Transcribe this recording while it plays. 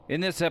In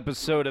this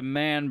episode of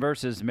Man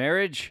vs.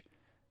 Marriage,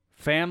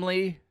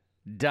 family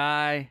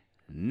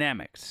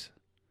dynamics.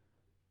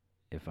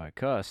 If I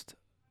cussed,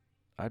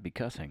 I'd be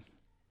cussing.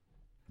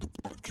 The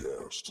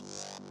podcast.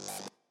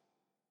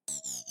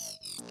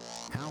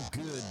 How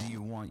good do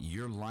you want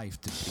your life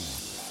to be?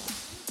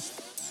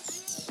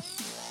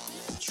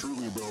 It's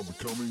truly about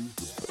becoming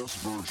the best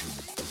version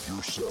of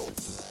yourself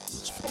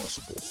that's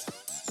possible.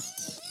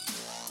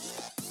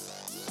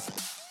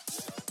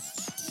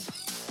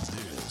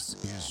 This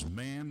is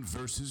Man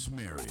vs.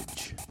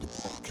 Marriage. The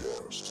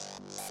podcast.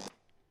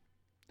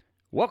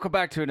 Welcome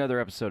back to another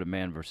episode of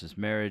Man vs.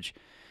 Marriage.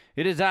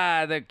 It is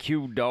I, the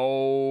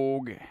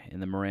Q-Dog, in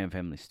the Moran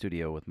family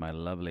studio with my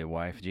lovely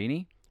wife,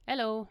 Jeannie.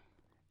 Hello.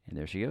 And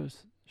there she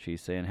goes.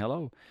 She's saying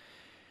hello.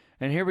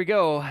 And here we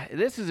go.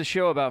 This is a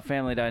show about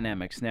family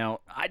dynamics.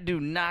 Now, I do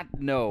not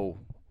know,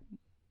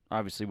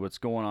 obviously, what's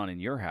going on in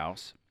your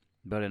house,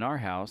 but in our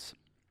house,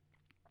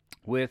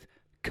 with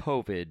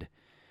COVID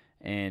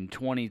and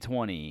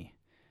 2020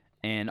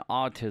 and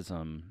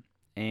autism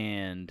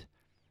and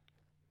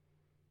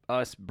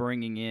us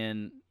bringing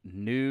in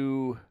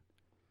new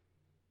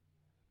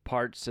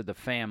parts of the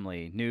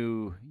family,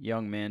 new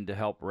young men to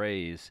help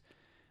raise,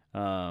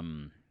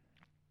 and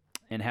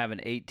having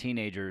 8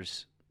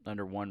 teenagers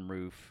under one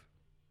roof.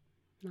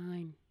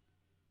 9.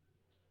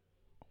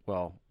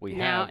 Well, we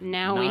Now- have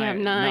now we have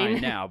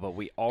 9. now, but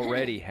we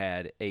already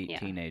had 8 Yeah.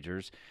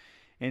 teenagers,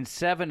 and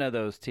 7 of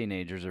those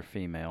teenagers are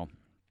female.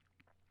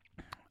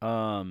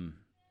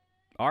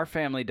 Our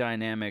family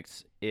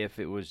dynamics, if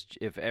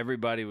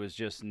everybody was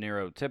just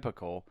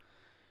neurotypical,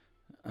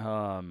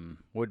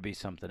 would be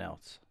something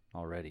else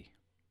already.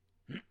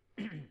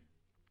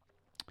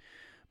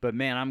 But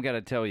man, I'm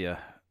gonna tell you,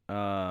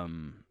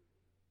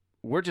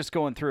 we're just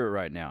going through it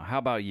right now. How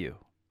about you?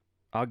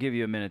 I'll give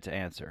you a minute to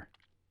answer.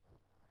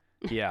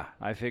 Yeah,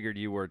 I figured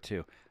you were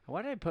too.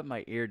 Why did I put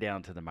my ear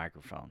down to the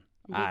microphone?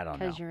 I don't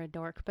know. Because you're a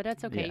dork, but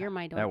that's okay. Yeah, You're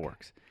my dork. That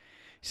works.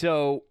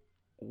 So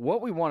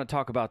what we want to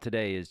talk about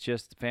today is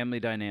just family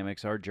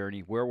dynamics, our journey,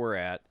 where we're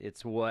at.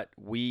 It's what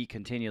we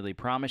continually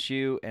promise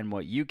you and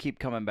what you keep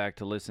coming back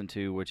to listen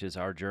to, which is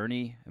our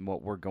journey and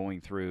what we're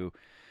going through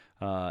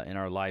in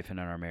our life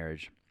and in our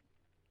marriage.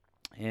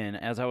 And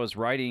as I was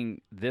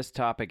writing this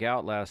topic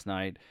out last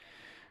night,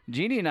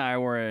 Jeannie and I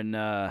were in,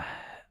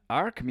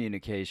 our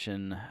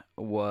communication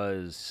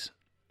was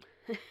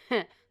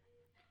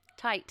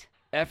Tight.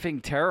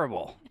 effing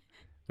terrible.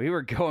 We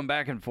were going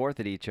back and forth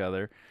at each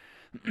other.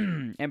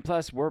 And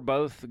plus, we're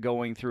both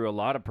going through a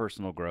lot of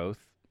personal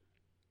growth.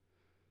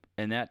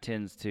 And that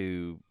tends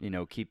to,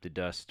 keep the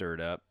dust stirred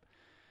up.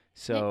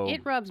 So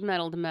It rubs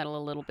metal to metal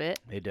a little bit.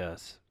 It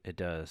does. It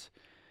does.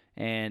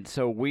 And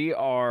so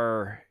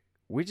we're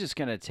just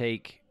going to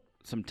take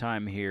some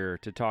time here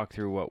to talk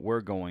through what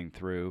we're going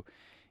through.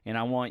 And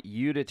I want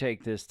you to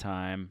take this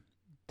time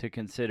to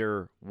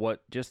consider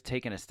just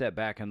taking a step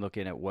back and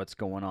looking at what's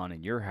going on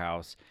in your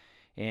house,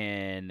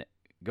 and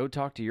go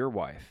talk to your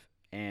wife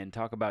and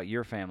talk about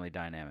your family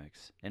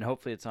dynamics. And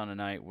hopefully it's on a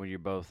night where you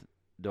both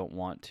don't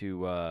want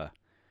to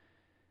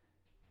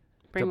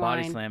Bring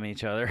body wine. slam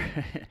each other.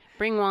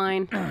 Bring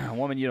wine.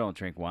 Woman, you don't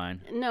drink wine.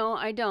 No,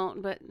 I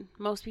don't, but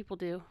most people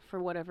do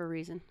for whatever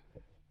reason.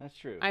 That's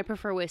true. I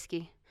prefer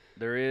whiskey.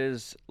 There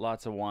is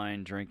lots of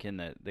wine drinking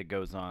that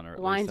goes on. Or at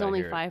Wine's least I only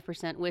hear it.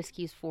 5%.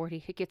 Whiskey's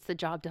 40. It gets the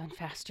job done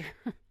faster.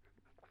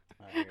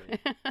 I hear you.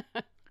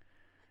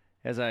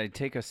 As I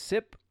take a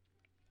sip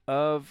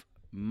of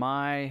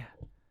my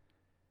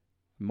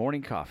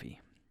morning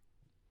coffee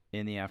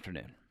in the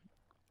afternoon.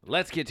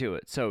 Let's get to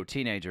it. So,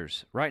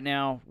 teenagers. Right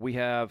now, we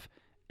have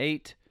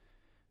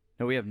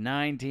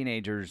 9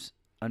 teenagers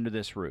under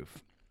this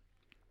roof.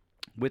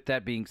 With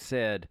that being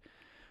said,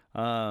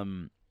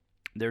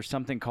 there's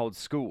something called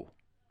school.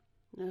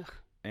 Ugh.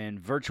 And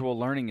virtual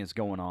learning is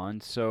going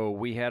on. So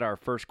we had our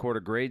first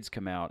quarter grades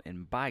come out,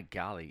 and by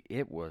golly,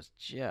 it was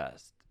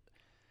just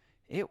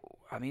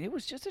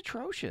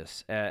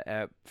atrocious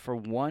for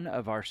one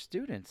of our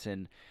students.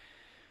 And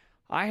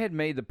I had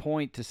made the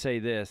point to say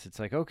this. It's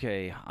like,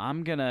 okay,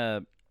 I'm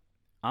gonna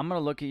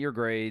look at your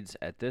grades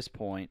at this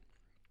point.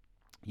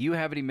 You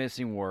have any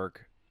missing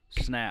work?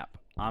 Snap.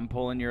 I'm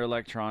pulling your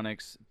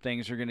electronics.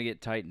 Things are gonna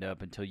get tightened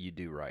up until you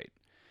do right.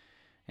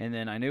 And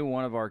then I knew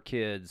one of our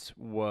kids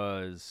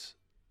was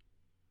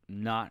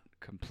not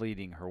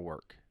completing her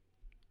work.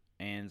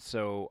 And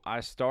so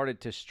I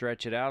started to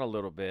stretch it out a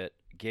little bit,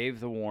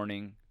 gave the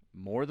warning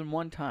more than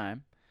one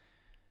time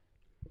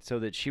so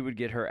that she would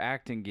get her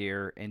acting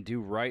gear and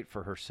do right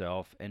for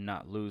herself and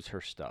not lose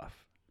her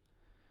stuff.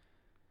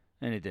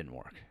 And it didn't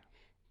work.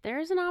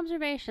 There's an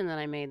observation that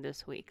I made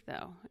this week,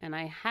 though, and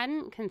I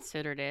hadn't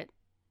considered it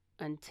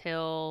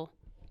until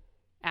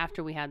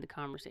after we had the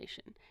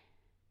conversation.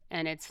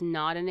 And it's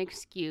not an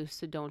excuse,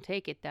 so don't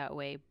take it that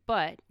way.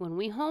 But when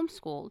we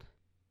homeschooled,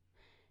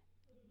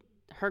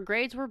 her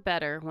grades were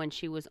better when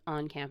she was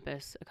on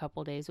campus a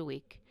couple days a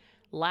week.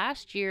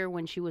 Last year,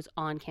 when she was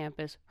on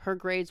campus, her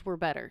grades were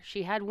better.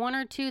 She had 1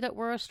 or 2 that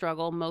were a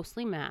struggle,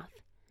 mostly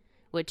math,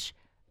 which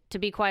to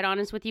be quite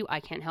honest with you, I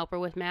can't help her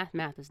with math.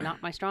 Math is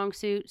not my strong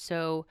suit.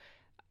 So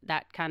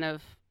that kind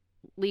of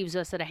leaves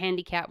us at a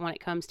handicap when it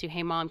comes to,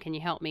 hey, Mom, can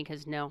you help me?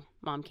 Because no,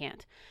 Mom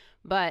can't.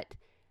 But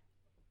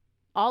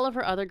all of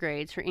her other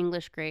grades, her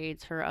English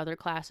grades, her other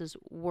classes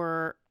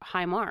were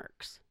high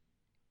marks,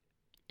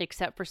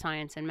 except for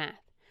science and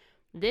math.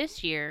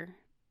 This year,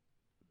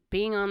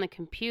 being on the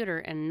computer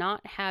and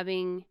not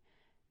having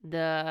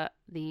the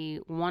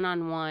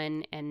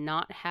one-on-one and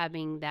not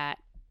having that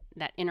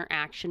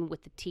interaction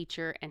with the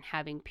teacher and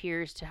having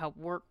peers to help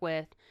work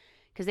with,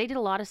 because they did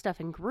a lot of stuff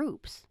in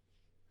groups.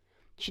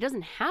 She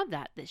doesn't have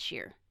that this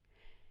year.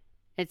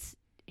 It's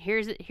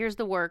here's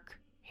the work,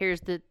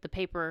 here's the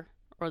paper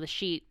or the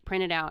sheet,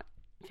 print it out,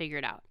 figure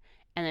it out,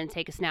 and then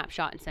take a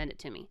snapshot and send it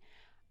to me.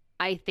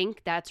 I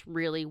think that's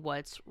really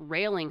what's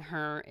railing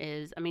her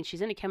is, I mean,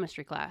 she's in a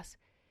chemistry class.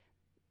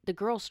 The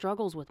girl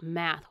struggles with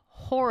math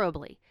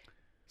horribly.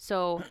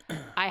 So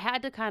I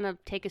had to kind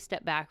of take a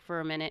step back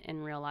for a minute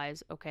and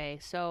realize, okay,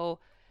 so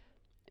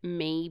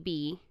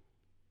maybe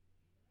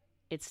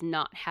it's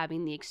not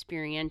having the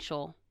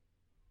experiential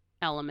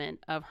element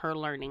of her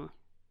learning.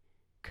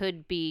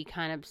 Could be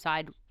kind of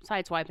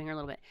sideswiping her a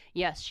little bit.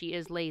 Yes, she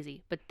is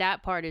lazy, but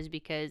that part is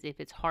because if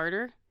it's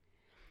harder,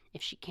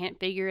 if she can't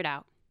figure it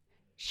out,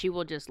 she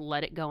will just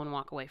let it go and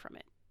walk away from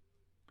it.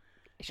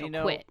 She'll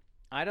quit.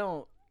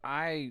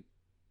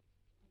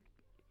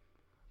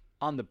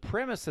 On the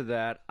premise of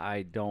that,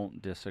 I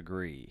don't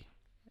disagree,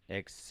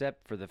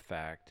 except for the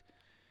fact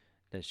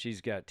that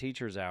she's got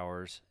teacher's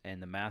hours,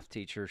 and the math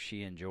teacher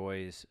she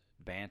enjoys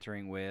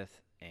bantering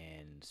with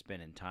and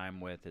spending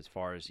time with, as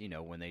far as,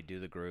 when they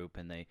do the group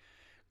and they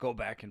go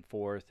back and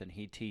forth and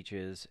he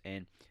teaches,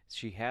 and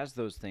she has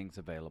those things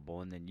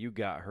available. And then you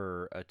got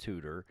her a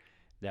tutor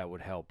that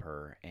would help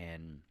her,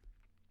 and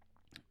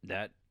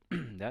that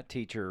that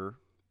teacher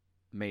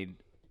made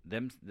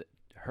them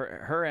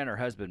her and her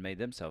husband made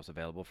themselves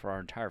available for our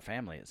entire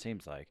family, it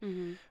seems like,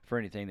 for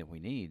anything that we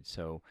need.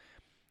 So,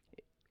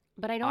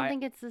 but I don't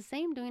think it's the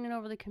same doing it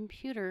over the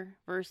computer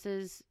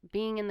versus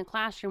being in the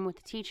classroom with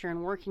the teacher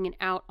and working it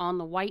out on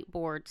the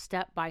whiteboard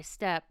step by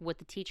step with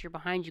the teacher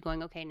behind you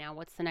going, okay, now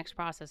what's the next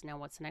process? Now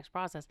what's the next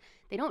process?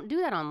 They don't do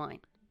that online.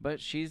 But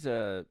she's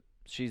a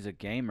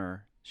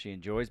gamer. She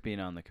enjoys being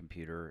on the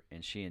computer,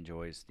 and she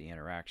enjoys the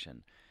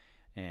interaction.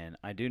 And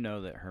I do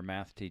know that her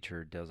math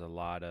teacher does a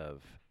lot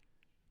of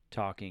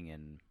talking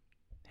and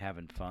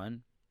having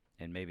fun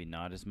and maybe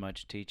not as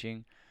much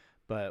teaching.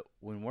 But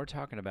when we're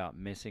talking about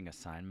missing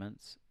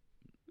assignments,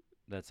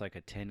 that's like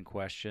a 10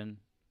 question,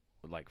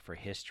 like for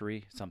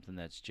history, something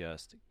that's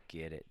just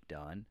get it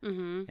done,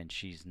 and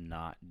she's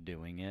not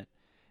doing it,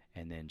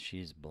 and then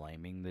she's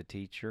blaming the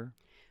teacher.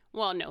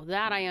 Well, no,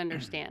 that I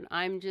understand.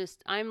 I'm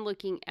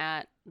looking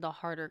at the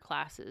harder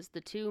classes.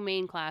 The two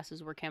main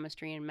classes were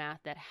chemistry and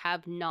math that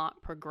have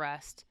not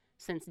progressed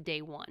since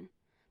day one.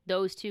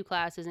 Those two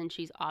classes, and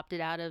she's opted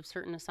out of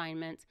certain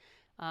assignments.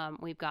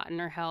 We've gotten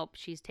her help.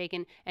 She's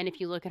taken, and if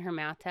you look at her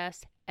math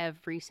test,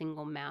 every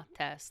single math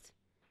test,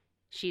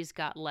 she's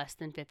got less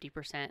than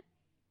 50%.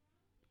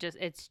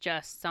 It's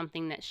just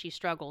something that she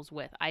struggles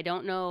with. I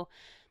don't know.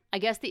 I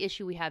guess the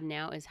issue we have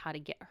now is how to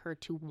get her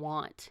to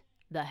want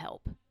the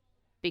help.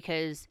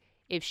 Because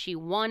if she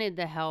wanted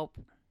the help,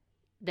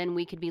 then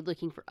we could be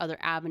looking for other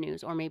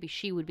avenues, or maybe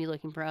she would be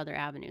looking for other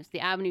avenues.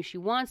 The avenue she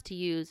wants to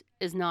use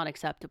is not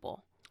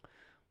acceptable.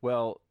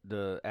 Well,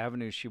 the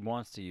avenue she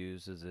wants to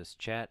use is this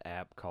chat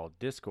app called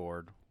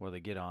Discord, where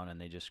they get on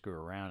and they just screw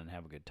around and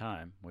have a good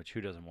time, which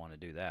who doesn't want to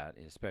do that,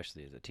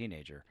 especially as a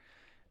teenager?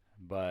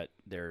 But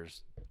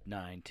there's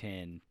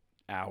 9-10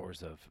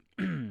 hours of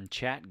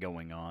chat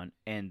going on,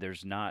 and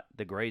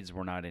the grades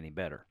were not any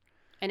better.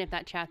 And if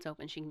that chat's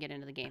open, she can get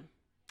into the game.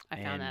 I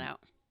found that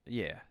out.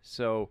 Yeah.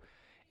 So,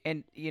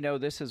 and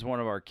this is one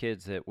of our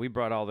kids that we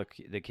brought all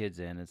the kids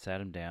in and sat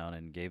them down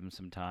and gave them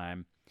some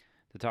time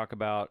to talk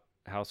about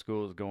how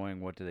school is going,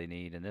 what do they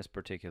need. And this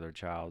particular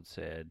child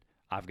said,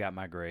 I've got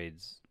my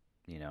grades,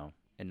 in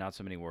not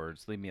so many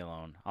words, leave me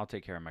alone. I'll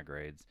take care of my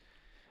grades.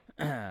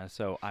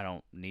 So I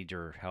don't need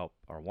your help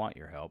or want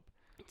your help.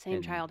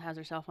 Same child has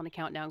herself on a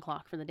countdown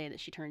clock for the day that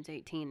she turns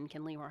 18 and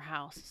can leave her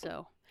house.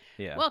 So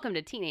yeah. Welcome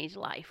to teenage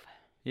life.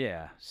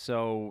 Yeah.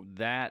 So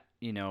that,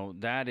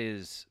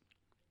 that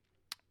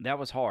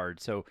was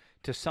hard. So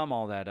to sum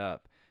all that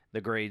up,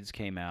 the grades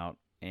came out,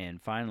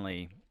 and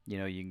finally, you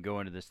can go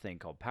into this thing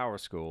called Power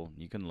School.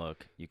 You can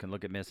look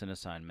at missing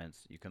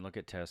assignments. You can look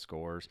at test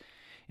scores.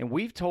 And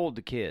I told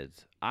the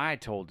kids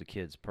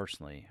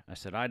personally, I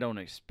said, I don't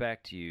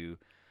expect you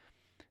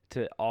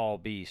to all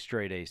be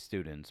straight A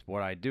students.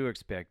 What I do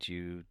expect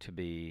you to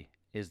be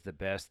is the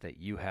best that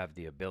you have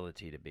the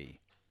ability to be.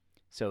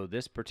 So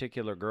this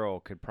particular girl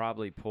could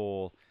probably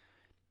pull,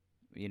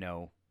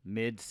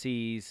 mid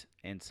C's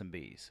and some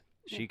B's.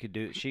 She could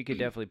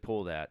definitely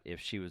pull that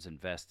if she was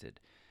invested.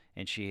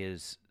 And she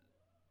is,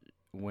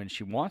 when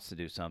she wants to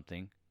do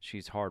something,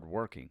 she's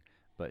hardworking,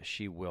 but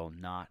she will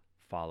not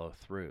follow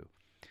through.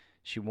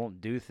 She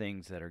won't do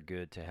things that are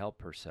good to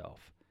help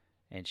herself.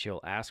 And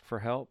she'll ask for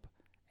help,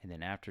 and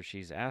then after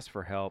she's asked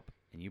for help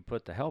and you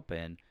put the help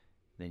in,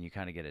 then you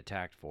kind of get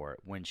attacked for it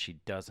when she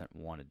doesn't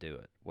want to do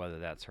it, whether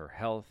that's her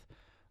health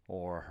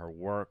or her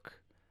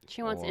work.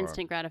 She wants or-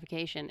 instant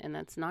gratification, and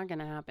that's not going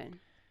to happen.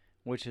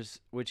 which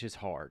is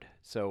hard.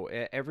 So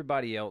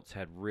everybody else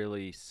had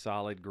really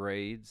solid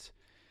grades.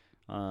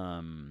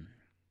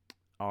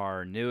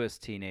 Our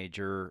newest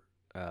teenager,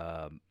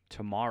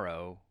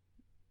 tomorrow,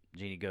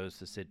 Jeannie goes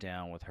to sit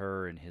down with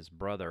her and his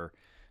brother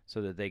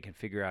so that they can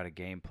figure out a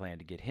game plan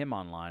to get him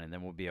online, and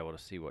then we'll be able to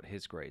see what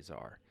his grades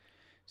are.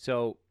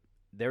 So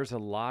there's a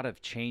lot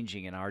of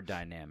changing in our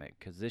dynamic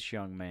because this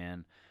young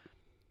man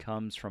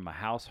comes from a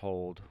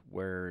household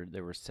where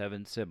there were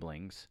 7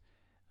 siblings.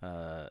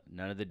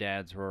 None of the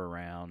dads were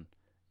around,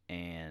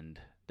 and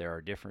there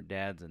are different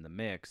dads in the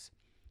mix.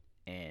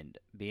 And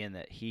being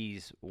that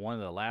he's one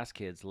of the last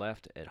kids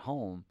left at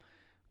home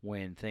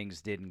when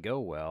things didn't go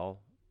well,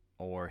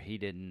 or he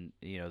didn't,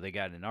 they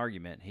got in an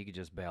argument, he could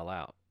just bail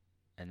out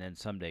and then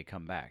someday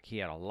come back. He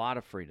had a lot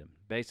of freedom,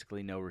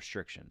 basically no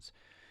restrictions.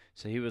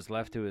 So he was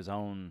left to his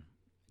own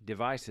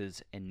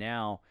devices, and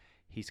now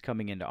he's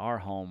coming into our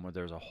home where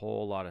there's a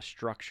whole lot of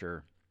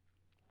structure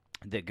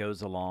that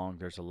goes along.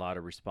 There's a lot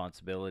of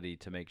responsibility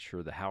to make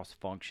sure the house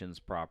functions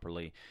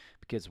properly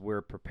because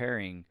we're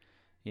preparing,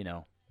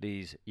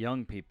 these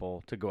young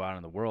people to go out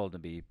in the world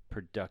and be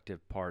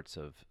productive parts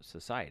of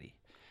society.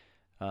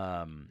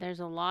 There's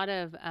a lot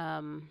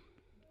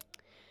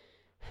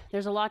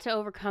to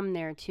overcome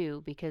there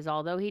too, because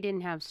although he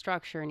didn't have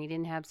structure and he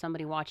didn't have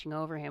somebody watching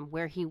over him,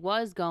 where he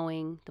was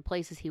going, the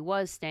places he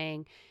was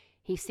staying,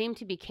 he seemed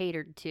to be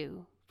catered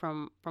to.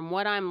 From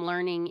what I'm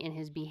learning in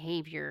his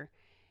behavior,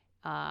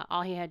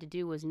 all he had to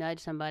do was nudge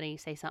somebody,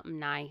 say something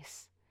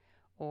nice,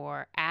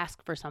 or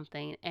ask for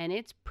something, and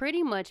it's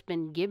pretty much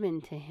been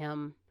given to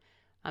him.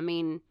 I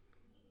mean,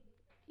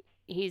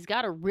 he's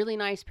got a really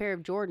nice pair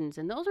of Jordans,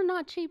 and those are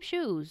not cheap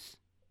shoes.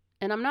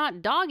 And I'm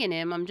not dogging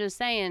him. I'm just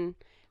saying,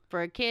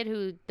 for a kid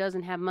who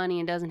doesn't have money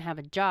and doesn't have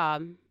a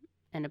job,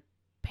 and a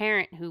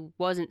parent who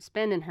wasn't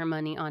spending her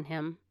money on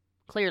him,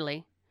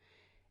 clearly,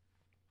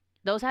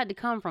 those had to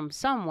come from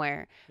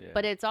somewhere. Yeah.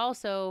 But it's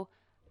also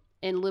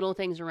in little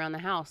things around the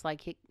house.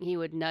 Like he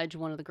would nudge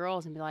one of the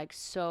girls and be like,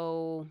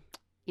 so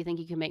you think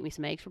you can make me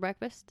some eggs for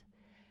breakfast?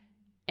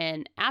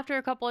 And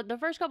after the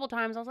first couple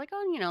times, I was like,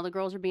 oh, the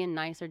girls are being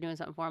nice. They're doing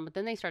something for him. But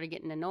then they started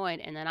getting annoyed.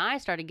 And then I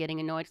started getting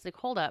annoyed. It's like,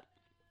 hold up.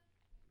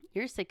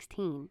 You're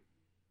 16.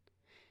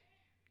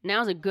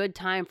 Now's a good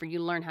time for you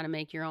to learn how to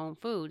make your own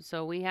food.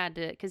 So we had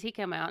to, because he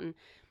came out and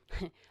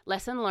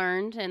lesson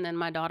learned. And then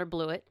my daughter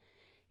blew it.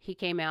 He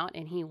came out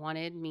and he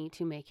wanted me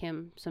to make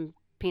him some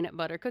peanut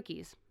butter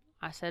cookies.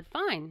 I said,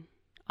 fine,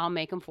 I'll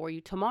make them for you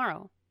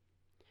tomorrow.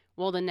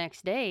 Well, the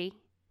next day,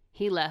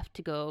 he left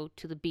to go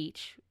to the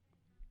beach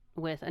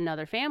with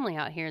another family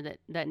out here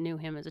that knew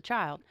him as a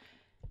child.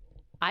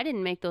 I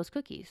didn't make those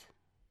cookies.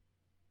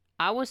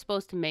 I was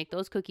supposed to make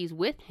those cookies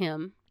with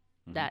him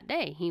that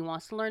day. He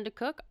wants to learn to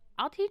cook.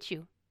 I'll teach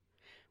you.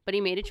 But he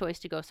made a choice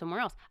to go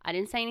somewhere else. I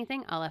didn't say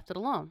anything. I left it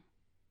alone.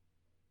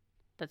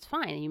 That's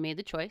fine. You made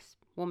the choice.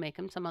 We'll make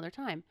him some other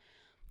time.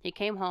 He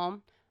came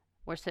home.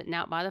 We're sitting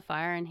out by the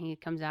fire, and he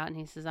comes out and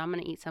he says, I'm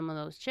going to eat some of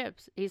those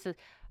chips. He says,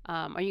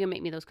 are you going to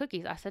make me those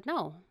cookies? I said,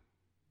 no.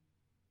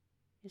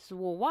 He says,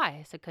 well, why?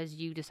 I said, because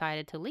you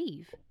decided to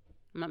leave.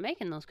 I'm not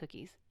making those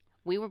cookies.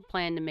 We were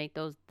planning to make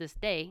those this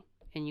day,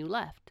 and you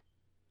left.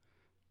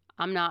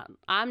 I'm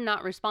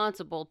not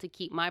responsible to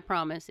keep my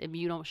promise if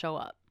you don't show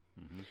up.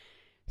 Mm-hmm.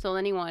 So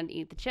then he wanted to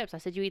eat the chips. I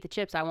said, you eat the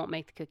chips, I won't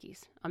make the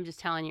cookies. I'm just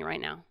telling you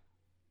right now.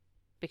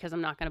 Because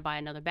I'm not going to buy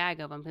another bag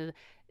of them. Because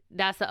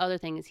that's the other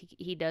thing is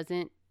he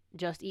doesn't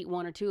just eat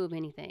 1 or 2 of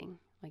anything.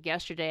 Like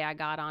yesterday, I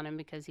got on him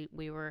because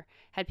we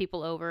had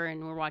people over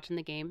and we're watching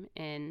the game,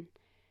 and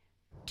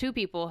 2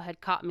 people had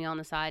caught me on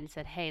the side and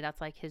said, hey,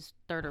 that's like his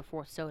 3rd or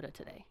 4th soda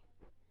today.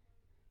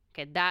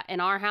 Okay, that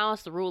in our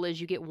house, the rule is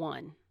you get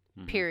 1,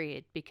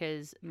 period,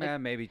 because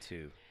maybe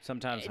 2.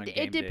 Sometimes on game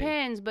it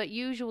depends, but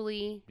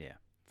usually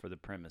for the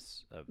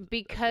premise of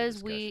because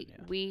of the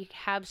discussion, we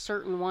have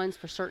certain ones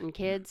for certain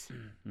kids.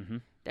 Mm-hmm.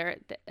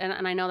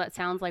 And I know that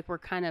sounds like we're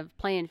kind of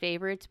playing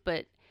favorites,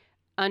 but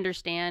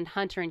understand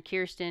Hunter and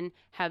Kirsten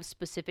have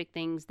specific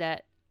things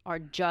that are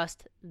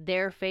just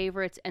their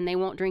favorites, and they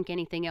won't drink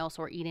anything else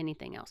or eat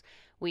anything else.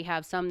 We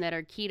have some that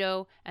are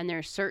keto, and there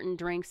are certain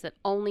drinks that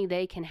only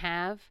they can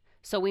have.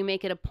 So we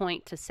make it a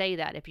point to say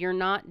that if you're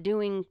not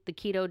doing the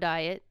keto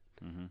diet,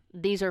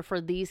 these are for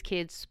these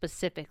kids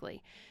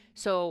specifically.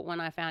 So when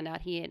I found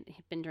out he had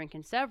been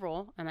drinking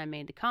several, and I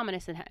made the comment, I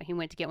said, he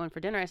went to get one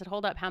for dinner. I said,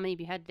 hold up, how many have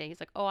you had today? He's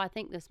like, oh, I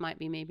think this might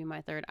be maybe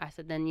my 3rd. I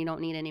said, then you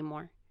don't need any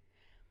more.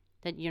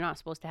 That you're not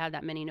supposed to have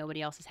that many.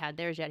 Nobody else has had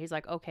theirs yet. He's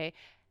like, okay.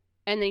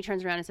 And then he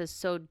turns around and says,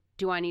 so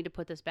do I need to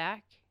put this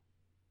back?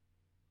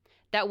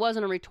 That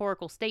wasn't a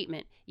rhetorical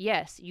statement.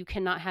 Yes, you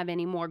cannot have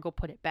any more. Go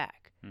put it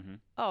back. Mm-hmm.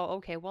 Oh,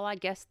 okay. Well, I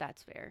guess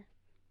that's fair.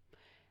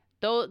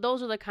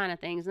 Those are the kind of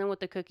things. And then with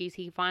the cookies,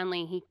 he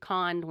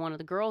conned one of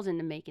the girls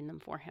into making them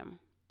for him.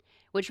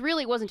 which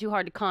really wasn't too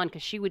hard to con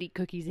because she would eat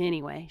cookies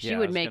anyway. She Yeah, I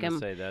would was make gonna them.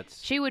 say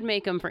that's She would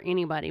make them for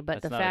anybody.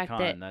 But that's the not fact a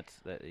con. That's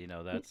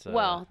that's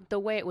well, the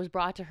way it was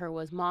brought to her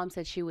was Mom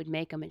said she would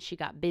make them, and she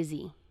got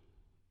busy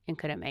and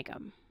couldn't make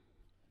them.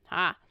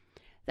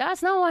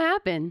 That's not what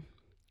happened.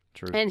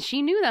 true. And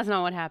she knew that's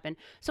not what happened.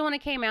 So when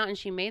it came out and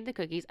she made the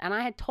cookies, and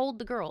I had told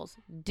the girls,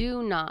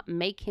 do not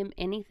make him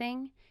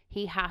anything.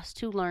 He has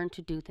to learn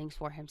to do things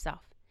for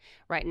himself.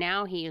 Right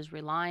now, he is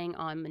relying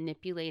on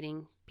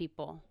manipulating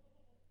people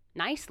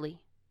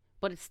nicely,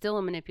 but it's still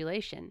a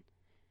manipulation.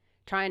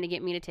 Trying to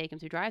get me to take him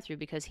through drive-thru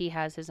because he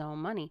has his own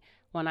money.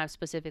 When I've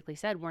specifically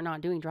said we're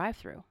not doing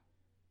drive-thru.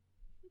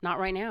 Not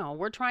right now.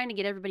 We're trying to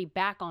get everybody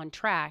back on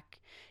track.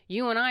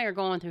 You and I are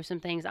going through some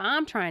things.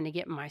 I'm trying to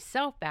get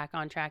myself back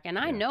on track, and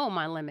I know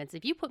my limits.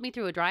 If you put me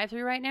through a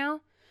drive-thru right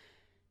now,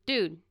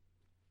 dude,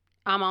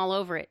 I'm all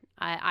over it.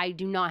 I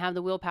do not have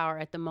the willpower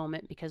at the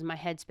moment because my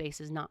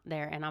headspace is not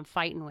there, and I'm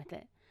fighting with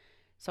it.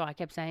 So I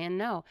kept saying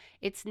no.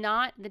 It's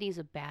not that he's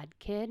a bad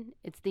kid.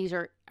 These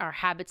are our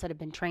habits that have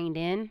been trained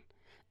in.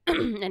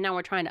 And now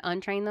we're trying to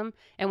untrain them.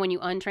 And when you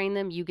untrain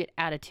them, you get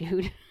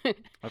attitude.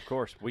 Of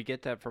course, we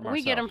get that from ourselves.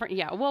 We get them from,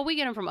 we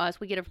get them from us.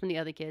 We get them from the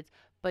other kids.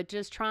 But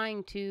just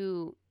trying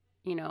to,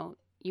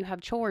 you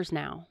have chores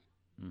now.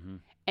 Mm-hmm.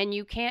 And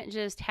you can't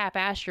just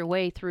half-ass your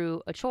way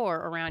through a chore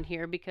around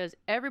here because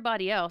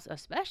everybody else,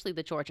 especially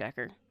the chore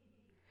checker,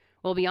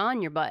 will be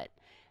on your butt.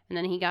 And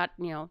then he got,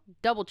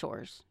 double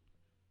chores.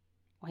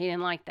 Well, he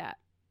didn't like that.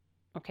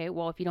 Okay,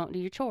 well, if you don't do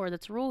your chore,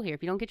 that's a rule here.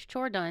 If you don't get your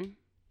chore done,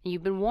 and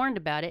you've been warned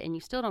about it, and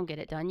you still don't get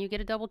it done, you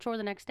get a double chore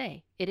the next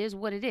day. It is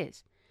what it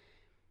is.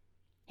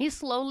 He's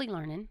slowly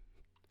learning.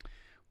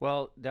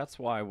 Well, that's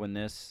why when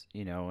this,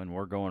 and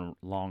we're going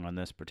long on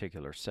this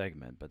particular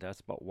segment, but that's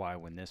about why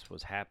when this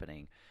was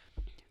happening,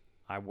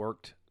 I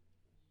worked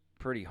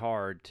pretty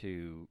hard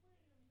to,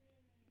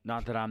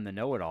 not that I'm the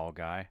know-it-all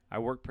guy, I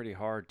worked pretty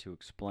hard to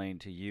explain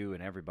to you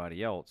and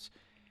everybody else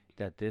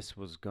that this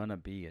was going to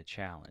be a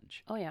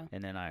challenge. Oh, yeah.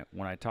 And then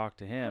when I talked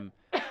to him,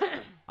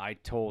 I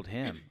told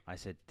him, I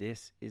said,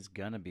 this is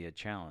going to be a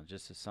challenge.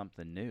 This is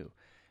something new.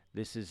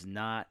 This is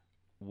not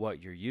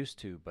what you're used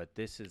to, but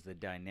this is the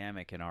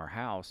dynamic in our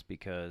house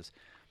because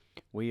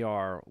we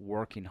are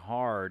working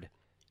hard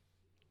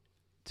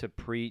to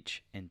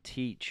preach and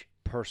teach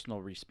personal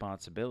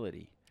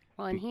responsibility.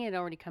 Well, and he had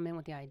already come in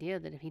with the idea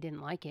that if he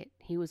didn't like it,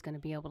 he was going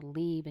to be able to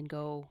leave and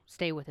go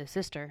stay with his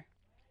sister.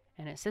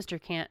 And his sister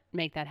can't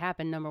make that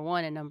happen, number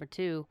one. And number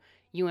two,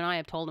 you and I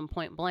have told him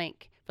point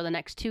blank, for the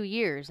next 2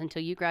 years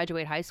until you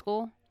graduate high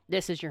school,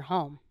 this is your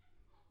home.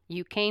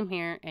 You came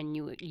here and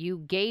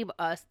you gave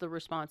us the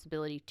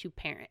responsibility to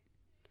parent.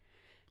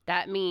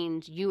 That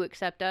means you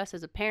accept us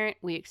as a parent,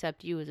 we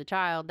accept you as a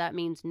child. That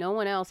means no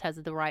one else has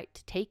the right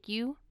to take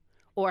you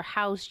or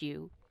house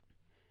you.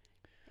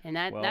 And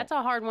that's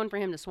a hard one for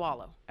him to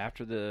swallow.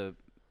 After the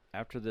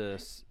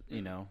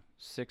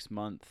 6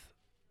 month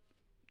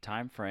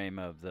time frame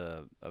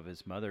of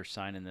his mother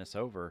signing this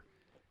over,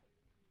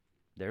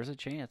 there's a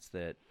chance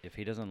that if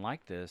he doesn't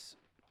like this,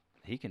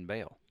 he can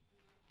bail.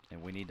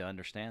 And we need to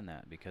understand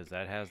that because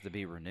that has to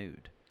be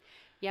renewed.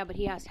 Yeah, but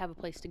he has to have a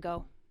place to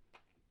go.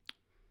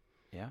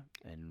 Yeah,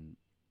 and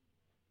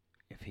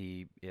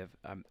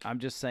I'm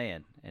just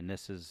saying, and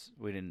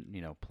we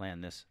didn't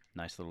plan this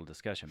nice little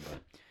discussion,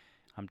 but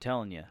I'm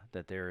telling you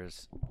that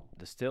there's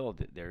still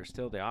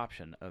the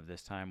option of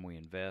this time we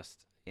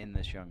invest in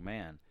this young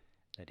man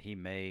that he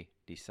may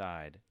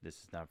decide this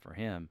is not for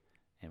him.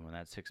 And when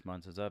that 6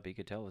 months is up, he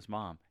could tell his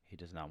mom he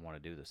does not want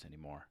to do this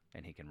anymore,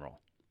 and he can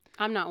roll.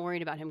 I'm not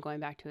worried about him going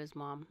back to his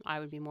mom. I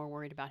would be more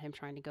worried about him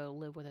trying to go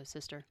live with his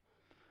sister.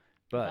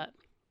 But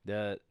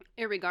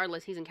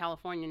irregardless, he's in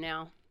California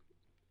now,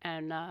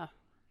 and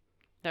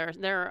there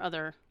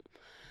are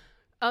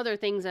other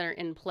things that are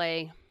in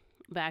play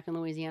back in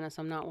Louisiana,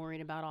 so I'm not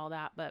worried about all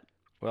that. But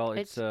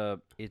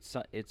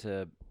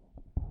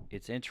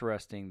it's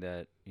interesting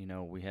that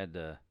we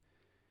had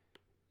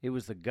it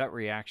was the gut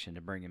reaction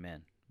to bring him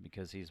in.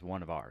 Because he's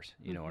one of ours,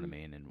 you know what I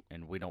mean,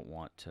 and we didn't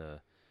want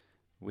to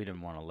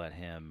let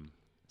him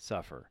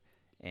suffer,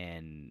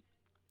 and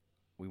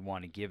we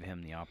want to give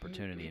him the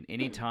opportunity. And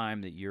any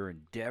time that you're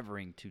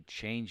endeavoring to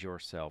change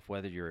yourself,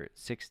 whether you're at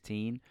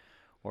 16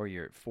 or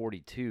you're at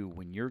 42,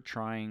 when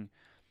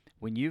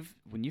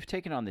you've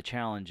taken on the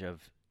challenge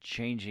of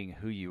changing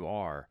who you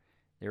are,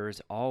 there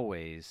is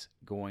always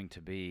going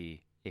to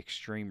be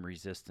extreme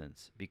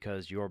resistance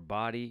because your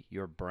body,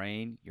 your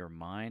brain, your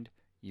mind,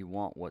 you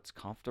want what's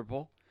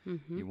comfortable.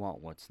 Mm-hmm. You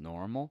want what's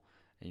normal,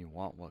 and you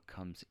want what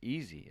comes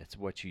easy. It's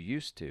what you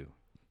used to.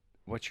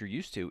 What you're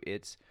used to,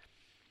 it's,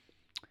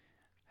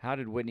 how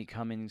did Whitney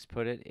Cummings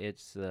put it?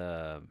 It's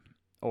or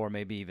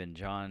maybe even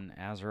John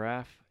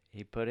Azaraf,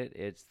 he put it.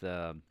 It's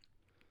I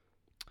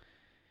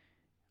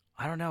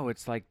don't know,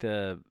 it's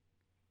the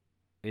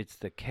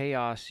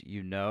chaos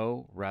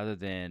rather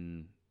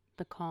than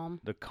the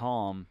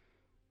calm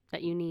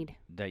that you need.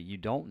 That you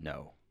don't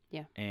know.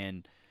 Yeah.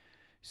 And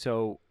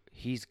so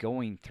he's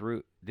going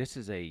through, this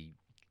is a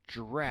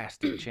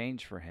drastic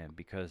change for him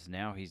because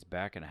now he's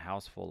back in a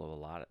house full of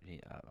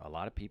a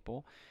lot of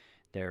people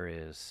There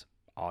is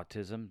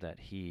autism that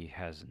he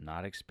has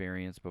not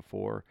experienced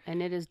before.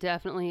 And it is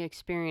definitely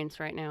experience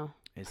right now.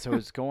 And so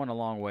it's going a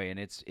long way, and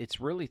it's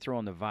really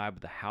throwing the vibe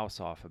of the house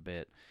off a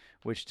bit,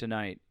 which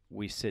tonight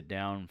we sit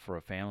down for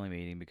a family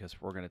meeting because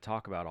we're going to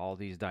talk about all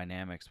these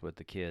dynamics with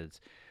the kids.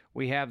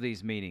 We have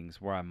these meetings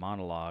where I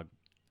monologue,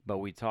 but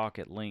we talk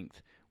at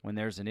length. When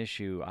there's an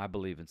issue, I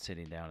believe in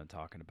sitting down and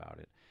talking about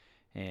it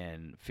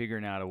and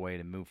figuring out a way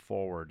to move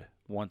forward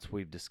once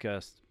we've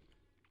discussed,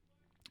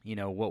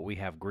 what we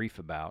have grief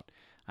about.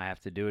 I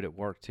have to do it at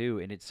work too,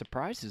 and it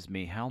surprises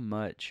me how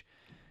much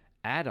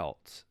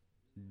adults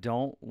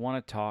don't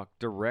want to talk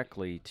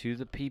directly to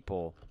the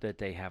people that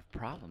they have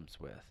problems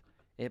with.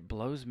 It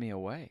blows me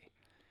away,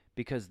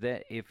 because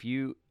that if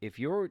you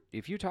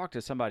talk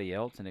to somebody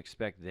else and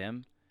expect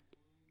them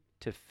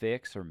to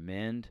fix or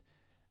mend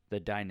the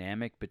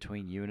dynamic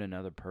between you and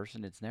another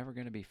person, it's never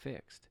going to be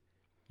fixed.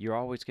 You're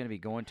always going to be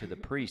going to the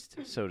priest,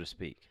 so to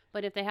speak.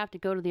 But if they have to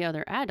go to the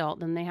other adult,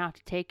 then they have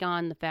to take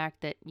on the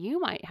fact that you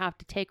might have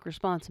to take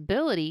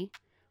responsibility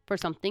for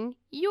something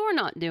you're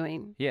not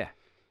doing. Yeah,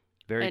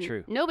 very And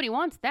true. Nobody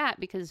wants that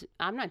because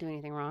I'm not doing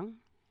anything wrong.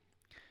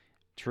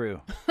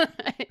 True.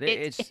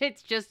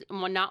 It's just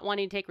not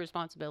wanting to take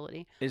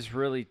responsibility. Is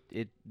really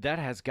that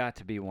has got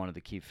to be one of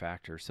the key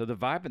factors. So the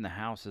vibe in the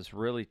house is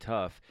really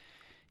tough.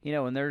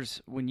 And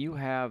when you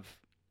have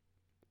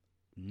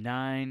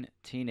 9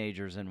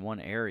 teenagers in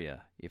one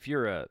area, if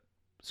you're a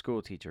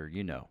school teacher,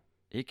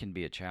 it can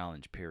be a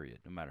challenge, period,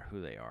 no matter who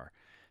they are,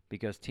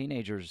 because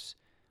teenagers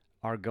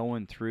are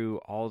going through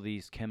all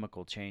these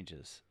chemical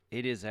changes.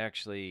 It is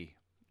actually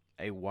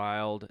a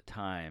wild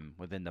time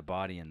within the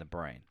body and the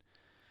brain.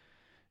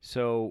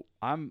 So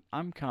I'm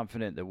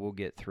confident that we'll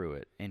get through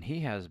it. And he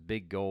has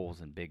big goals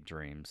and big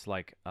dreams,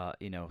 like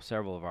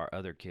several of our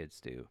other kids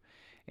do.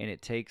 And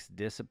it takes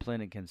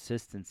discipline and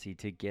consistency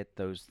to get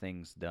those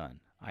things done.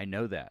 I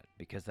know that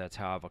because that's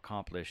how I've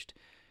accomplished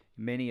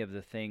many of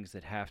the things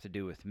that have to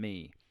do with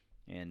me.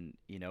 And,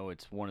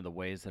 it's one of the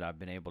ways that I've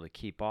been able to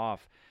keep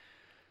off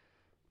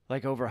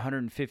like over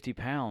 150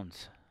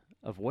 pounds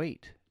of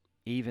weight,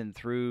 even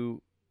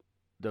through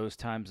those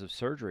times of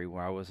surgery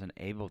where I wasn't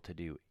able to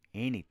do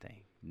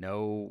anything.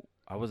 No,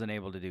 I wasn't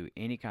able to do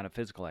any kind of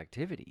physical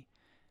activity.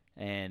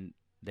 And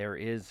there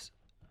is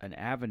an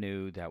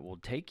avenue that will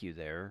take you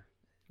there,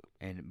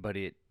 but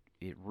it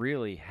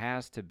really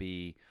has to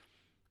be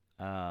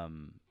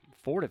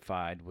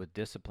fortified with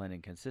discipline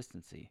and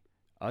consistency.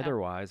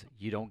 Otherwise,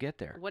 you don't get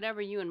there. Whatever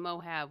you and Mo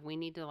have, we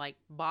need to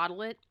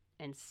bottle it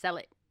and sell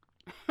it.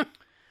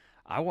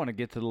 I want to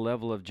get to the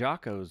level of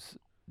Jocko's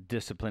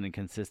discipline and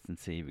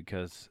consistency,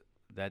 because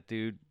that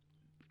dude,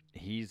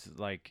 he's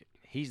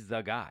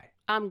the guy.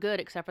 I'm good,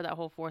 except for that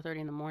whole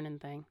 4:30 in the morning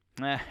thing.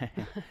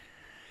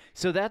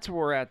 So that's where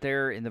we're at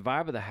there. In the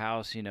vibe of the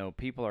house,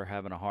 people are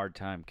having a hard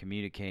time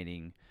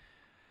communicating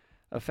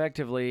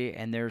effectively,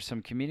 and there's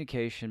some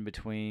communication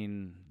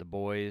between the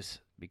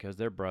boys because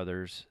they're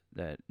brothers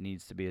that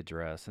needs to be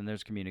addressed, and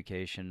there's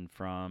communication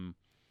from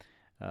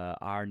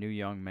our new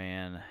young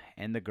man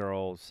and the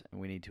girls, and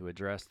we need to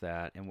address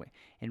that.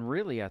 And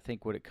really, I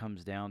think what it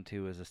comes down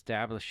to is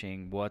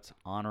establishing what's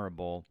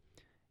honorable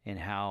and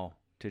how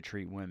to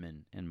treat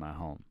women in my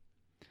home.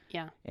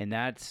 Yeah. And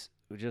that's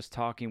just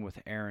talking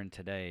with Aaron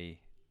today,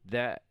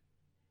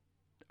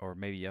 or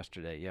maybe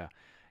yesterday, yeah.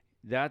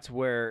 That's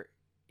where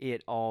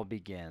it all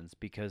begins,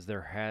 because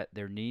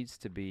there needs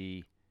to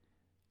be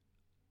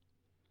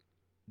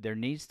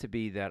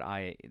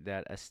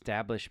that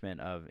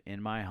establishment of,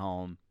 in my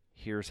home,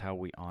 here's how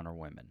we honor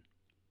women.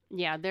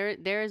 Yeah,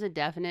 there is a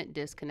definite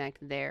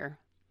disconnect there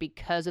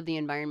because of the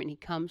environment he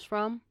comes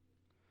from.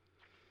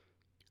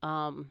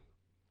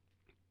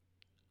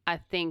 I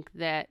think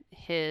that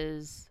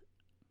it's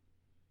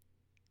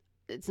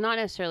not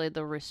necessarily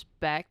the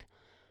respect,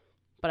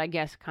 but I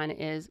guess kind of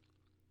is.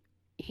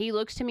 He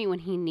looks to me when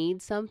he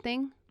needs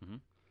something,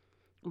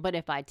 but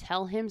if I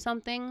tell him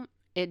something,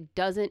 it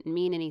doesn't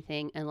mean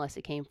anything unless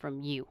it came from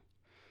you.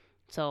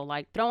 So,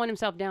 throwing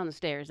himself down the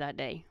stairs that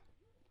day.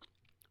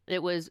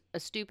 It was a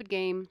stupid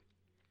game.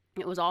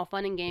 It was all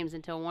fun and games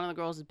until one of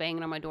the girls is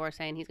banging on my door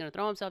saying he's going to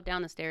throw himself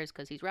down the stairs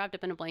because he's wrapped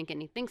up in a blanket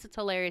and he thinks it's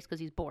hilarious because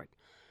he's bored.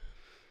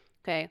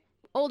 Okay.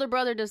 Older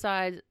brother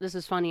decides, this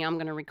is funny, I'm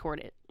going to record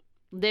it.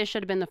 This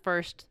should have been the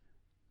first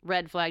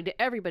red flag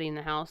to everybody in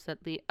the house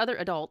that the other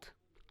adult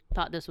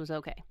thought this was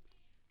okay.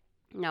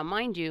 Now,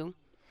 mind you,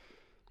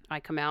 I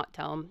come out,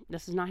 tell him,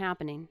 this is not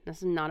happening. This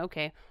is not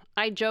okay.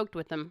 I joked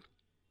with him.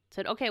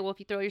 Said, okay, well, if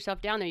you throw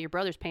yourself down there, your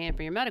brother's paying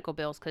for your medical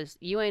bills because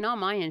you ain't on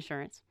my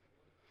insurance.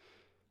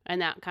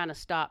 And that kind of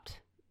stopped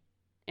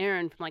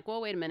Aaron from well,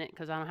 wait a minute,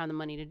 because I don't have the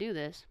money to do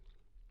this.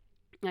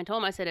 And I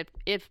told him, I said,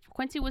 if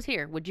Quincy was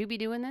here, would you be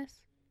doing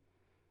this?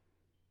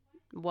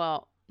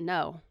 Well,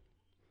 no.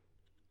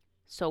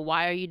 So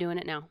why are you doing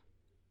it now?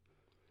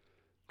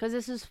 Because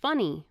this is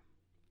funny.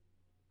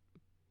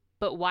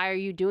 But why are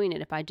you doing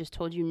it if I just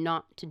told you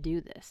not to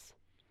do this?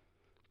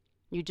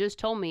 You just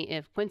told me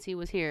if Quincy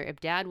was here,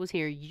 if Dad was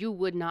here, you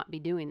would not be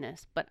doing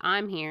this. But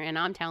I'm here and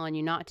I'm telling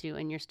you not to,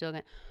 and you're still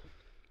going,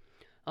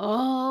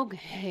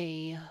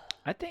 okay.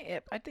 I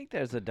think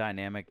there's a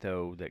dynamic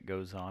though that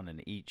goes on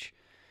in each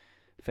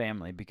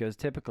family because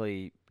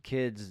typically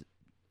kids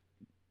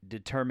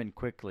determine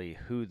quickly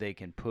who they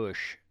can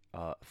push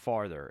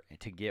farther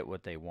to get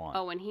what they want.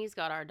 Oh, and he's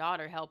got our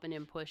daughter helping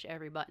him push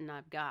every button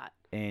I've got.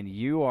 And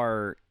you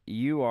are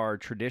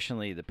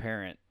traditionally the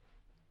parent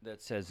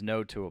that says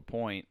no to a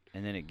point,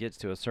 and then it gets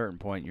to a certain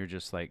point, you're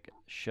just like,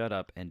 shut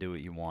up and do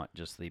what you want.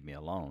 Just leave me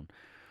alone.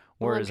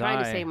 Well, I'm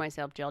trying to save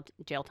myself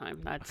jail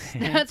time.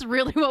 That's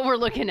really what we're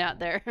looking at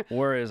there.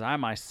 Whereas I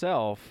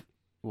myself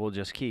will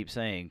just keep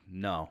saying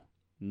no,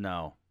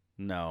 no,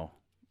 no,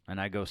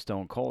 and I go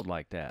stone cold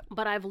like that.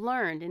 But I've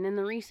learned, and in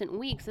the recent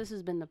weeks, this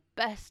has been the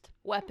best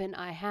weapon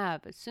I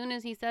have. As soon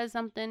as he says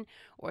something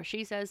or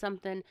she says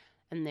something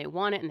and they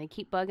want it and they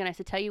keep bugging, I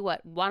said, tell you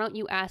what, why don't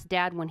you ask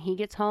Dad when he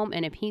gets home,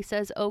 and if he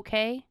says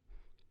okay,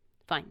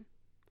 fine.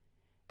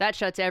 That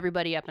shuts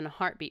everybody up in a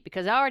heartbeat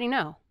because I already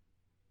know.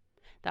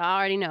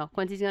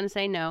 Quincy's going to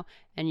say no,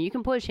 and you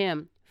can push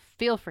him.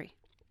 Feel free.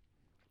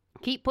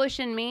 Keep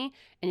pushing me,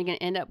 and you're going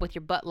to end up with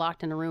your butt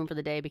locked in a room for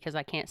the day because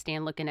I can't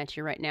stand looking at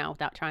you right now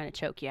without trying to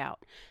choke you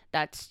out.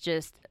 That's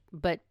just,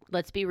 but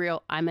let's be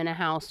real. I'm in a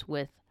house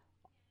with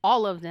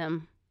all of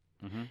them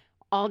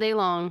all day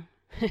long,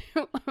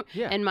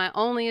 Yeah. and my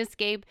only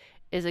escape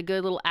is a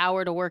good little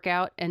hour to work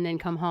out and then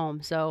come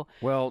home. So,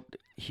 Well,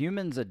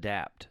 humans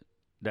adapt.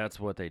 That's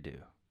what they do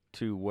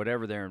to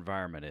whatever their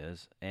environment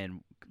is,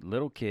 and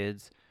little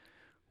kids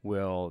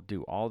will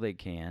do all they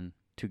can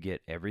to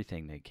get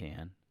everything they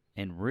can.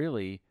 And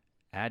really,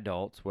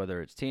 adults,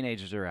 whether it's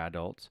teenagers or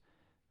adults,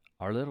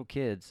 are little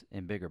kids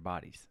in bigger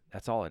bodies.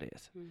 That's all it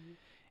is.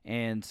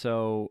 And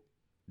so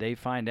they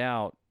find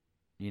out,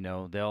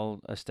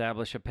 they'll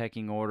establish a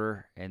pecking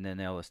order, and then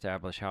they'll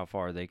establish how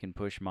far they can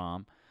push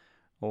mom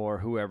or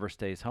whoever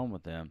stays home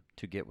with them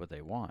to get what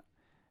they want.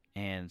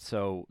 And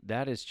so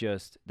that's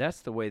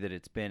the way that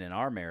it's been in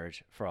our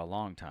marriage for a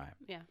long time.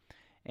 yeah.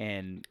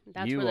 And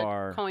That's you where they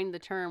are coined the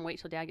term, wait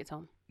till Dad gets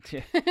home.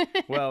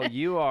 well,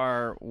 you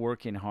are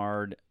working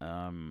hard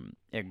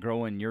at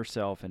growing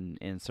yourself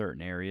in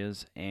certain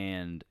areas,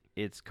 and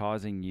it's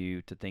causing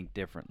you to think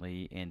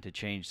differently and to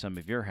change some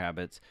of your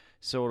habits,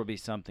 so it'll be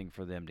something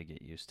for them to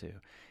get used to.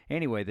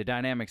 Anyway, the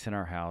dynamics in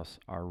our house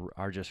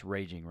are just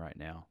raging right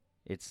now.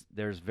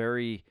 There's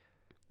very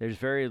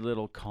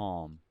little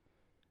calm,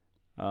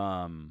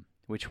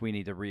 which we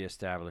need to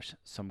reestablish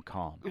some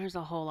calm. There's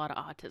a whole lot of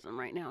autism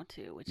right now,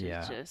 too, which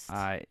is just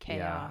chaos.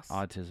 Yeah,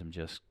 autism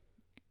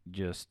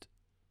just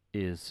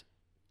is.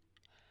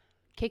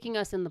 Kicking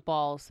us in the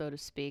balls, so to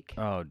speak.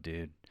 Oh,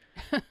 dude.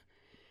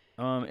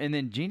 And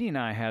then Jeannie and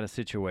I had a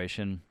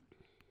situation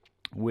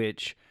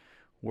which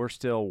we're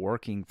still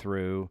working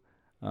through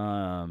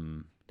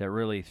that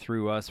really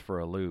threw us for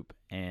a loop,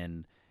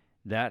 and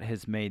that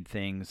has made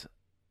things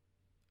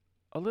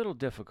a little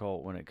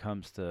difficult when it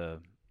comes to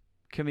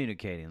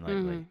communicating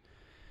lately.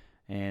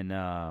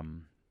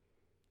 And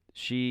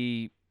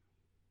she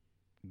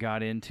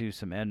got into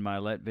some Ed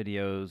Milet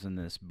videos in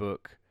this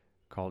book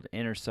called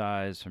Inner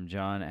Size from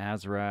John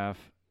Assaraf.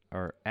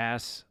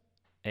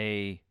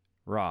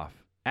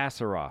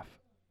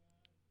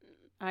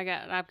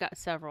 I've got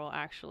several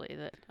actually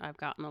that I've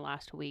got in the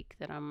last week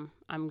that I'm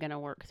gonna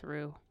work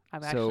through.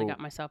 I've actually got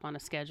myself on a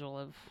schedule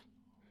of.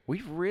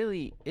 We've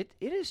really it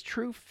is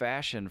true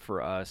fashion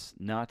for us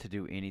not to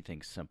do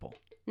anything simple.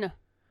 No.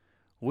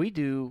 We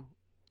do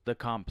the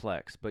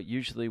complex, but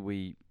usually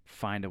we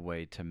find a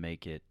way to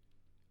make it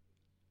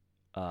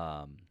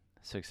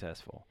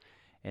successful.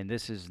 And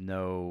this is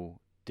no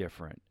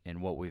different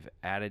in what we've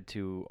added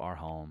to our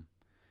home,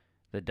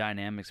 the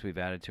dynamics we've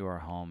added to our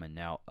home, and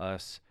now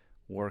us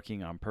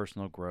working on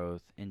personal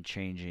growth and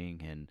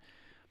changing. And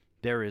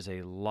there is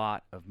a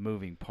lot of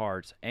moving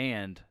parts,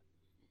 and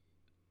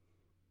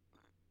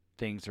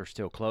things are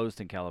still closed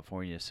in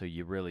California, so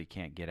you really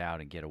can't get out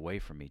and get away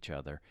from each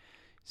other.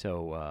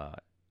 So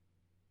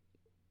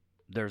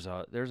there's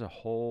a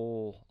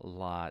whole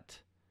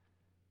lot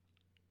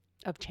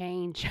of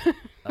change.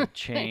 of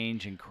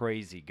change and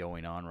crazy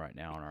going on right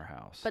now in our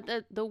house.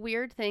 But the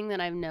weird thing that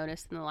I've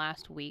noticed in the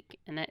last week,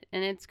 and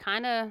it's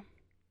kind of,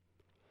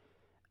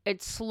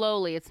 it's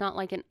slowly, it's not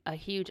like a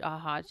huge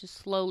aha, it's just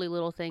slowly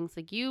little things.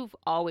 Like, you've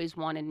always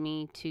wanted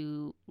me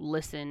to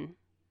listen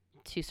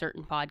to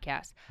certain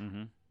podcasts.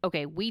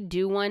 Okay, we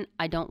do one,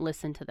 I don't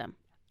listen to them.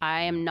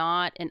 I am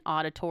not an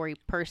auditory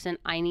person.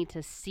 I need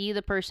to see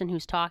the person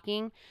who's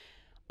talking.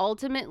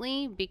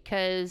 Ultimately,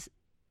 because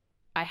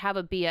I have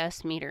a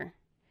BS meter.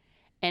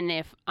 And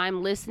if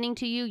I'm listening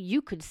to you,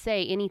 you could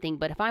say anything.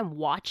 But if I'm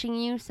watching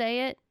you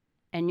say it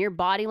and your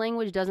body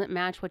language doesn't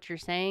match what you're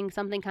saying,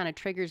 something kind of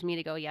triggers me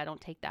to go, yeah,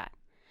 don't take that.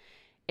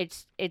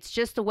 It's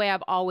just the way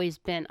I've always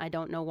been. I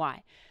don't know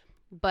why.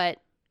 But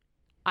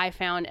I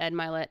found Ed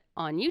Milet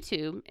on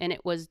YouTube, and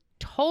it was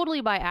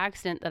totally by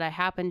accident that I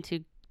happened to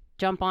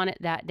jump on it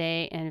that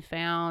day and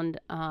found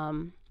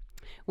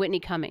Whitney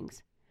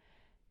Cummings.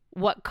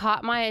 What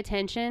caught my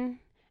attention,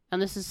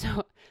 and this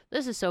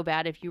is so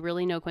bad if you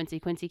really know Quincy.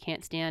 Quincy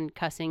can't stand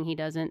cussing. He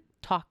doesn't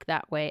talk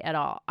that way at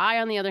all. I,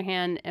 on the other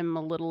hand, am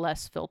a little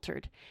less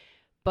filtered.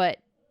 But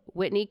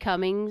Whitney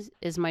Cummings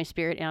is my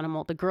spirit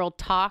animal. The girl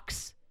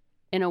talks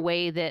in a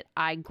way that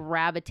I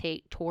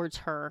gravitate towards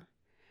her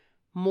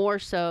more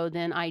so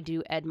than I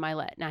do Ed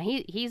Milet. Now,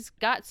 he's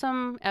got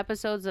some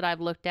episodes that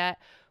I've looked at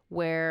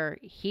where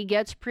he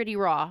gets pretty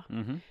raw,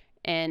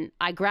 and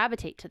I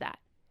gravitate to that.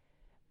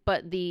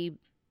 But the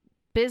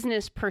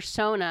business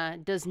persona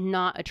does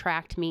not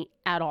attract me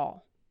at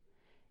all.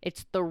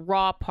 It's the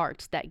raw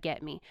parts that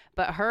get me.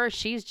 But her,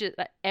 she's just,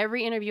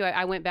 every interview,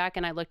 I went back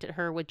and I looked at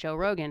her with Joe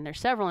Rogan. There's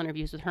several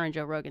interviews with her and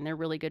Joe Rogan. They're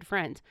really good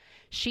friends.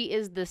 She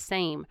is the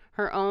same.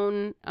 Her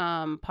own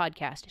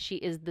podcast, she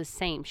is the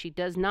same. She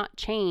does not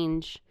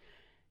change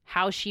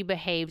how she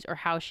behaves or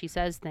how she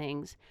says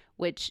things,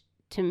 which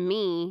to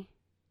me,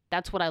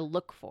 that's what I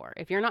look for.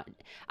 If you're not,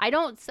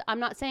 I'm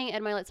not saying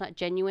Ed Milet's not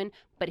genuine,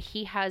 but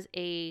he has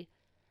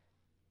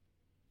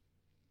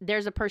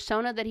there's a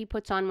persona that he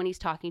puts on when he's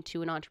talking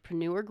to an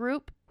entrepreneur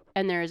group,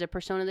 and there is a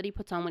persona that he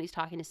puts on when he's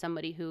talking to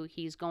somebody who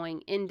he's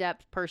going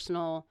in-depth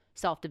personal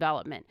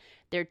self-development.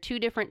 They're two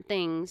different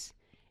things,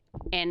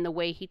 and the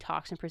way he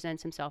talks and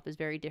presents himself is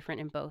very different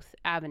in both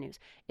avenues.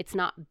 It's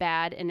not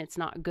bad and it's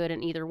not good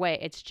in either way.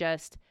 It's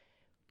just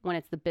when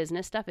it's the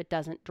business stuff, it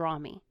doesn't draw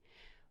me.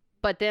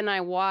 But then I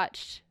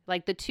watched,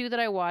 like the two that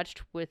I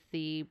watched with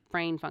the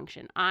brain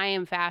function. I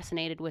am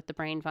fascinated with the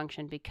brain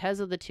function because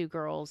of the two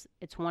girls.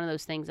 It's one of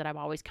those things that I've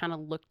always kind of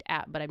looked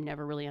at, but I've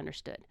never really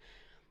understood.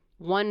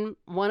 One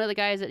of the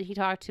guys that he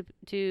talked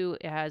to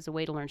has a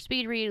way to learn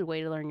speed read, a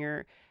way to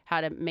learn how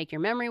to make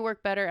your memory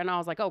work better. And I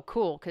was like, oh,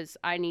 cool, because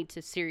I need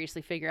to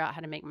seriously figure out how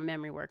to make my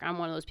memory work. I'm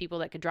one of those people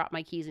that could drop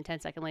my keys and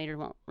 10 seconds later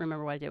won't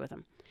remember what I did with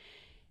them.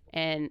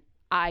 And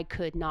I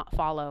could not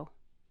follow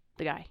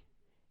the guy.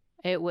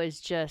 It was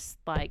just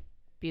like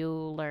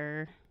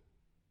Bueller.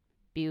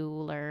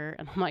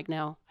 And I'm like,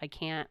 no, I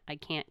can't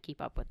keep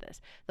up with this.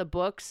 The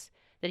books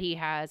that he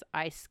has,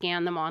 I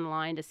scan them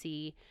online to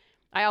see.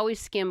 I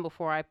always skim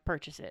before I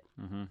purchase it.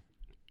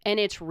 And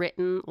it's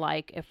written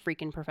like a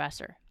freaking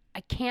professor. I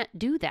can't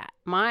do that.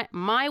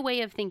 My way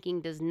of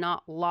thinking does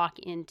not lock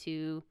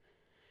into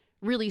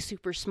really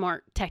super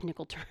smart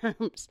technical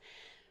terms.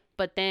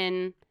 But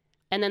then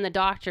the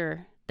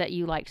doctor that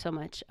you like so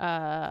much.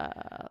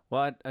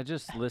 Well, I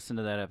just listened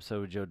to that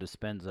episode with Joe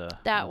Dispenza.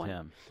 That with one.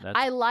 Him.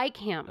 I like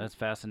him. That's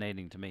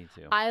fascinating to me,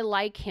 too. I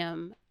like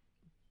him,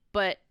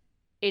 but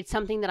it's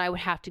something that I would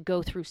have to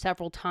go through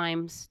several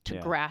times to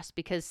grasp,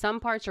 because some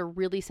parts are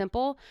really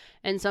simple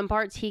and some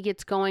parts he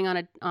gets going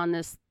on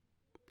this,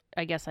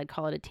 I guess I'd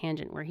call it a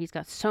tangent, where he's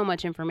got so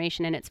much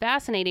information and it's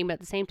fascinating, but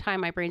at the same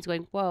time my brain's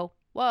going, whoa,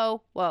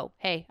 whoa, whoa.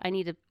 Hey, I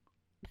need to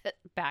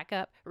back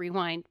up,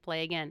 rewind,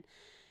 play again.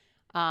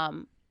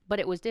 But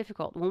it was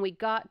difficult. When we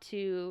got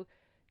to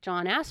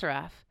John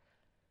Assaraf,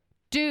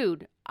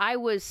 dude, I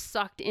was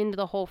sucked into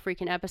the whole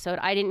freaking episode.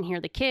 I didn't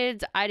hear the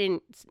kids.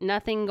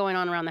 Nothing going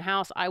on around the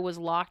house. I was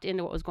locked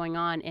into what was going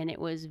on, and it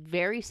was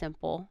very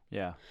simple.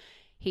 Yeah.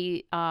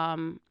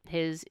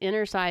 His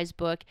Inner Size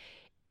book,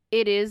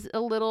 it is a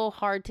little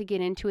hard to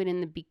get into it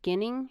in the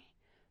beginning,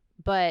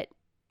 but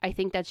I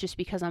think that's just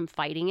because I'm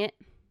fighting it.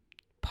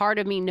 Part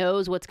of me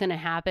knows what's going to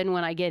happen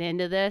when I get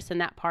into this,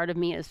 and that part of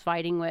me is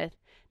fighting with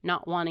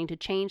not wanting to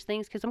change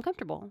things because I'm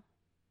comfortable.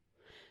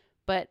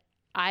 But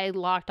I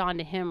locked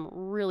onto him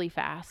really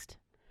fast.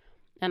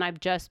 And I've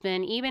just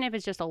been, even if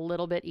it's just a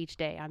little bit each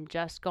day, I'm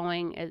just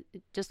going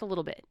just a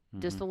little bit,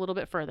 just a little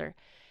bit further.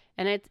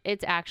 And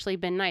it's actually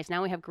been nice.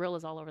 Now we have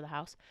gorillas all over the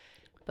house.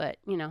 But,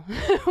 you know.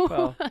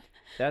 Well,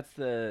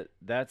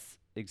 that's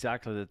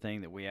exactly the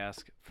thing that we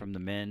ask from the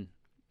men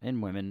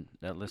and women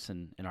that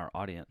listen in our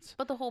audience.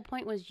 But the whole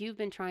point was, you've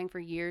been trying for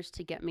years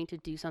to get me to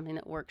do something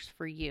that works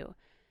for you.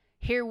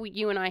 Here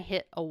you and I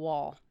hit a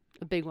wall,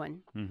 a big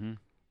one. Mm-hmm.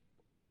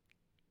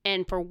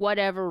 And for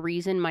whatever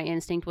reason, my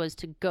instinct was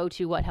to go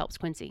to what helps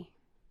Quincy.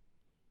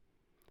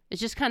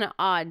 It's just kind of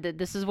odd that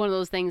this is one of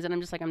those things that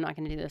I'm just like, I'm not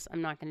going to do this.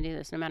 I'm not going to do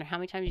this. No matter how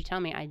many times you tell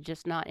me, I'm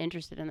just not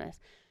interested in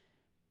this.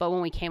 But when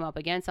we came up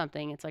against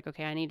something, it's like,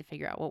 okay, I need to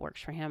figure out what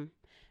works for him.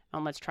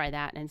 Let's try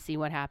that and see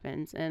what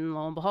happens. And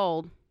lo and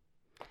behold.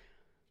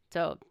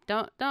 So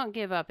don't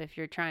give up if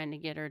you're trying to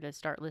get her to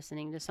start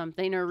listening to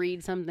something or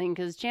read something,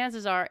 because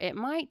chances are it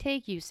might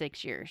take you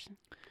 6 years.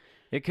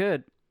 It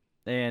could.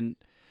 And,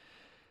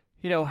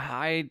 you know,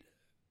 I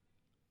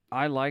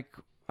like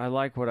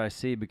what I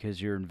see,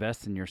 because you're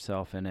investing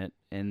yourself in it,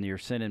 and you're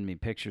sending me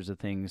pictures of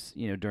things,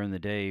 you know, during the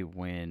day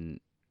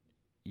when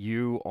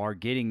you are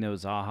getting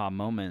those aha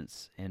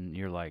moments and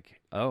you're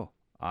like, oh,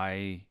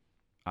 I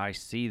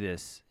see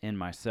this in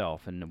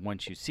myself. And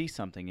once you see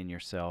something in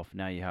yourself,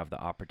 now you have the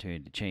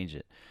opportunity to change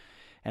it.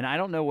 And I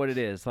don't know what it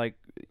is. Like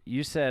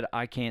you said,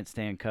 I can't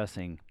stand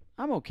cussing.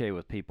 I'm okay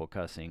with people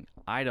cussing.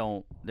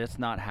 That's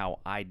not how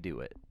I do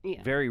it.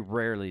 Yeah. Very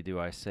rarely do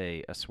I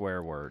say a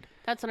swear word.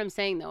 That's what I'm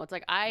saying, though. It's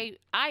like I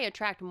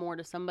attract more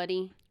to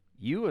somebody.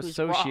 You who's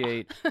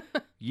associate raw.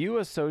 you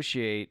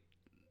associate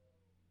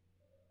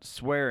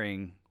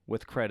swearing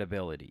with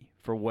credibility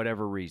for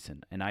whatever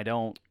reason. And I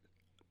don't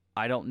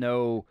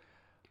know.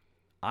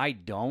 I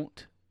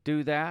don't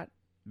do that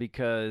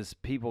because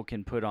people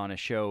can put on a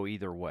show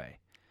either way.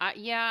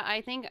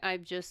 I think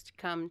I've just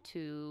come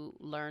to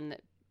learn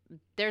that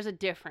there's a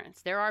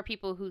difference. There are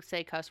people who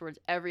say cuss words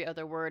every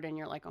other word, and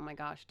you're like, oh my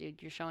gosh, dude,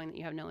 you're showing that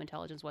you have no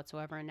intelligence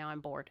whatsoever, and now I'm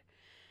bored.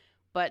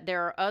 But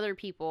there are other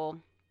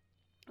people,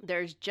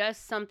 there's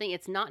just something,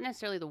 it's not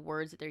necessarily the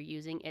words that they're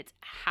using, it's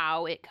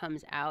how it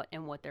comes out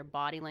and what their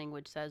body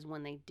language says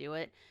when they do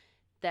it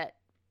that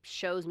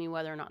shows me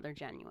whether or not they're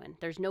genuine.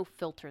 There's no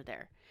filter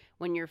there.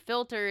 When you're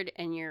filtered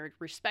and you're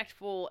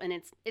respectful, and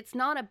it's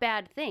not a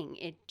bad thing.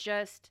 It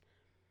just,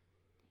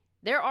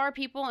 there are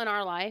people in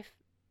our life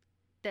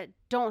that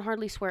don't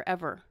hardly swear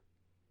ever.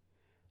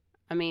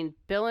 I mean,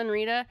 Bill and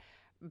Rita,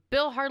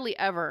 Bill hardly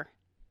ever,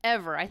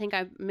 I think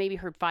I've maybe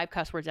heard 5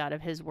 cuss words out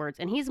of his words.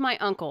 And he's my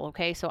uncle,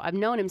 okay? So I've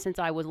known him since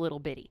I was little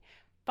bitty.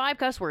 5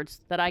 cuss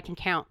words that I can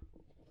count.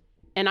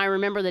 And I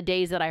remember the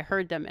days that I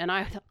heard them. And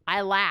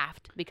I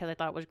laughed because I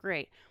thought it was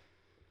great.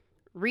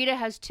 Rita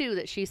has 2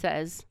 that she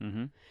says.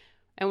 Mm-hmm.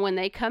 And when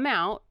they come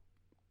out,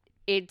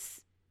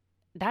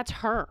 that's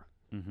her.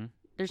 Mm-hmm.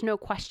 There's no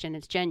question.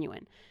 It's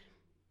genuine.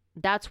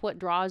 That's what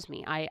draws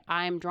me.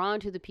 I'm drawn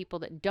to the people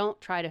that don't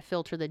try to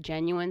filter the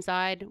genuine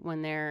side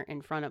when they're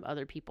in front of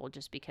other people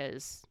just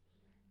because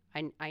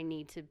I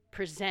need to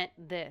present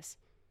this.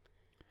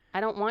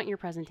 I don't want your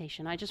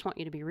presentation. I just want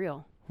you to be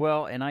real.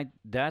 Well, and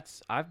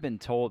I've been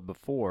told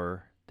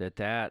before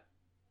that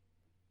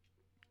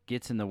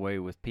gets in the way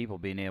with people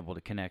being able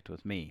to connect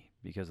with me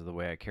because of the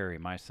way I carry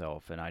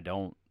myself, and I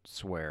don't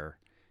swear.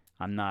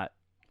 I'm not,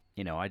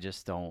 I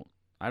just don't.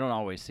 I don't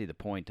always see the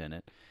point in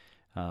it.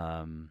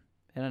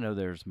 And I know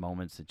there's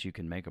moments that you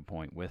can make a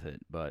point with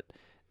it, but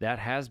that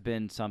has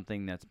been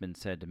something that's been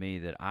said to me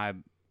that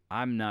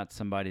I'm not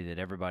somebody that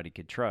everybody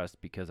could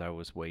trust because I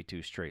was way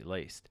too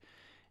straight-laced.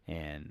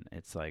 And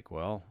it's like,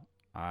 well,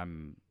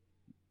 I'm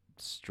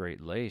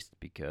straight-laced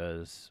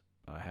because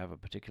I have a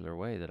particular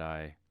way that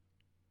I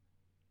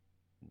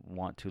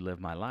want to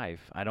live my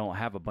life. I don't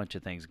have a bunch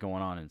of things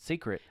going on in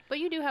secret. But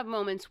you do have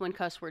moments when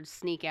cuss words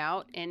sneak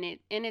out, and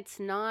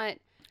it's not.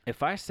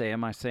 If I say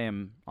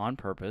them on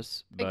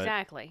purpose. But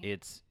exactly.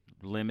 It's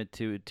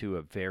limited to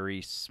a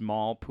very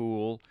small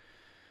pool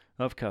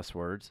of cuss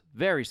words,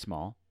 very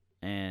small,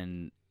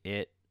 and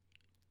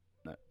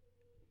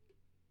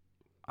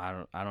I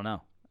don't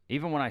know.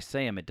 Even when I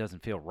say them, it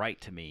doesn't feel right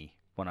to me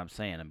when I'm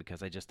saying them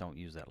because I just don't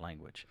use that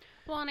language.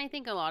 Well, and I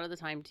think a lot of the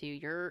time too,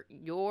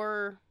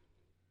 your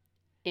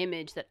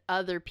image that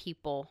other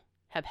people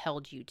have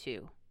held you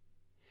to.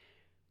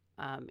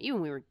 Even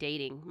when we were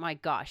dating, my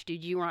gosh,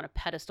 dude, you were on a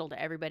pedestal to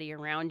everybody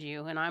around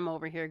you, and I'm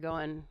over here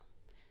going,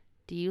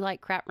 do you like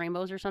crap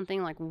rainbows or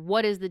something? Like,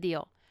 what is the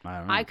deal? I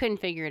don't know. I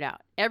couldn't figure it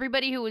out.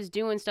 Everybody who was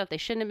doing stuff they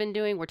shouldn't have been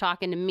doing were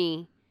talking to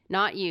me,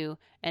 not you,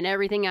 and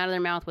everything out of their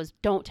mouth was,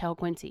 don't tell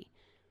Quincy.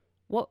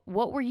 What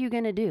were you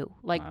going to do?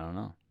 Like, I don't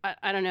know.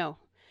 I don't know.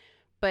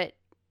 But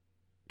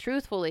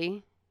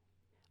truthfully,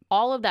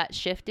 all of that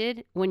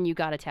shifted when you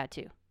got a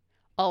tattoo.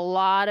 A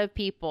lot of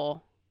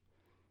people,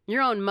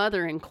 your own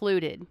mother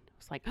included,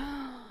 was like,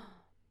 oh,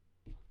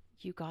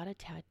 you got a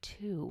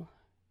tattoo.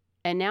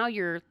 And now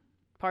you're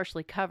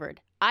partially covered.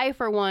 I,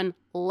 for one,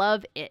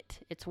 love it.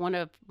 It's one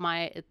of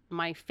my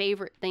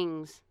favorite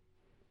things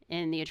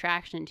in the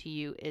attraction to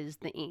you is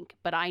the ink.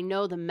 But I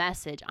know the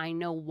message. I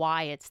know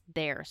why it's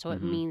there. So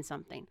it means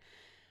something.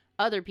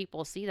 Other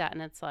people see that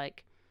and it's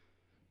like,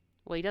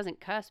 well, he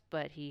doesn't cuss,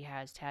 but he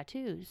has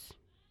tattoos.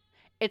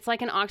 It's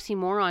like an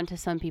oxymoron to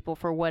some people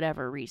for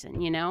whatever reason,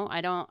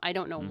 I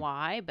don't know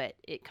why, but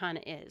it kind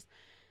of is.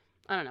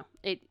 I don't know.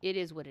 It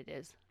is what it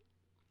is.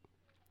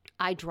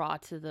 I draw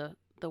to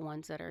the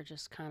ones that are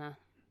just kind of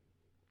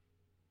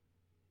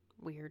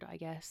weird, I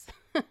guess.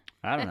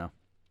 I don't know.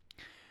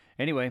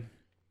 Anyway,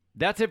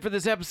 that's it for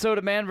this episode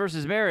of Man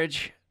vs.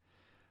 Marriage.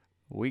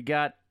 We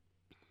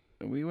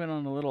went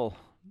on a little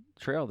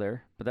trail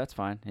there, but that's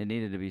fine. It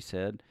needed to be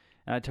said.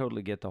 And I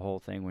totally get the whole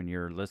thing when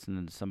you're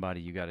listening to somebody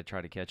you got to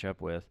try to catch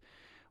up with.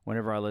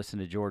 Whenever I listen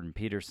to Jordan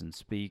Peterson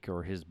speak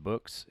or his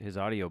books, his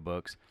audio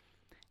books,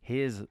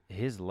 his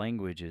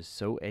language is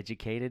so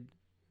educated,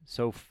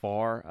 so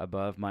far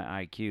above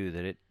my IQ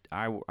that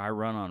I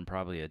run on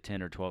probably a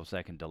 10 or 12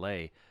 second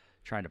delay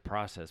trying to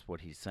process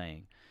what he's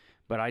saying.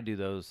 But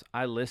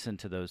I listen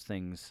to those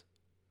things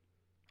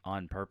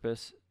on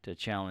purpose to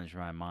challenge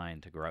my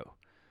mind to grow,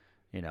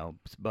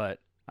 but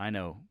I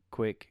know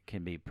Quick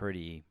can be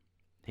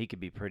he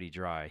could be pretty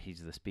dry.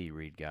 He's the speed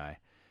read guy,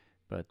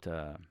 but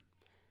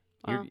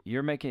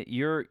you're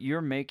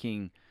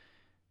making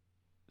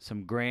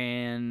some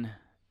grand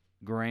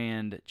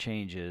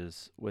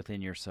changes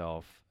within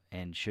yourself,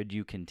 and should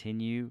you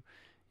continue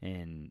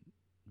and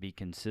be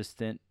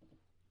consistent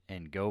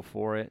and go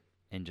for it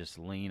and just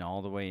lean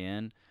all the way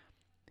in,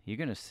 you're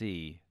gonna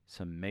see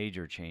some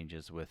major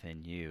changes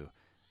within you,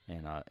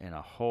 and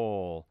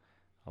a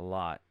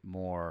lot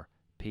more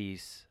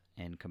peace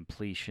and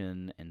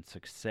completion and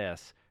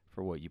success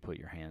for what you put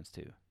your hands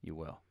to. You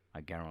will. I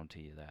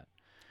guarantee you that.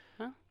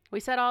 Well, we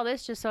said all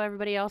this just so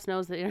everybody else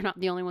knows that you're not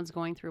the only ones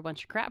going through a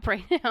bunch of crap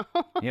right now.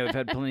 Yeah, we've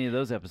had plenty of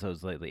those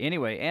episodes lately.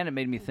 Anyway, and it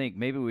made me think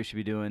maybe we should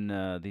be doing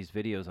these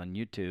videos on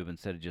YouTube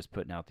instead of just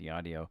putting out the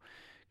audio,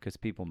 because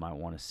people might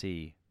want to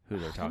see who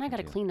they're Then talking I got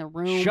to to. clean the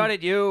room. Shut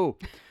it, you.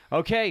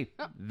 Okay,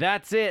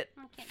 that's it.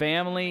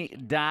 Family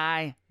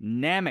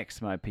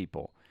dynamics, my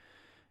people.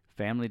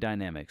 Family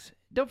dynamics.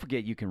 Don't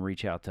forget you can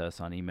reach out to us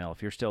on email.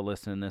 If you're still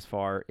listening this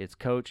far, it's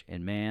coach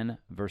and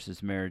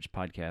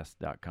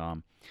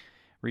manversusmarriagepodcast.com.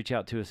 Reach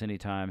out to us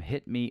anytime.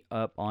 Hit me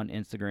up on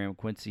Instagram,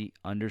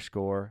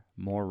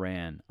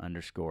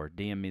 Quincy_Moran_.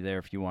 DM me there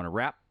if you want to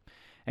rap.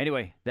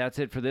 Anyway, that's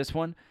it for this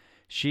one.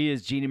 She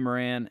is Jeannie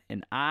Moran,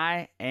 and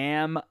I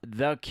am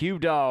the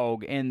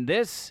Q-Dog, and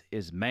this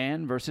is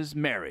Man versus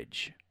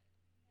Marriage.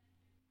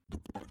 The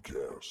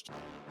podcast.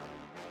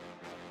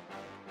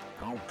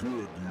 How good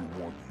do you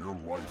want your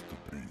life to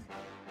be?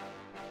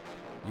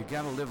 You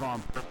gotta live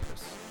on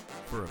purpose,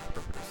 for a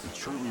purpose. It's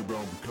truly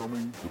about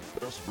becoming the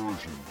best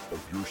version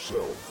of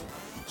yourself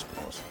that's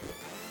possible.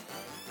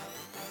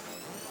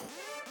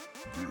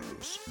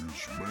 This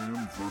is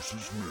Man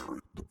vs.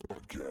 Marriage, the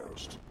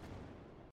podcast.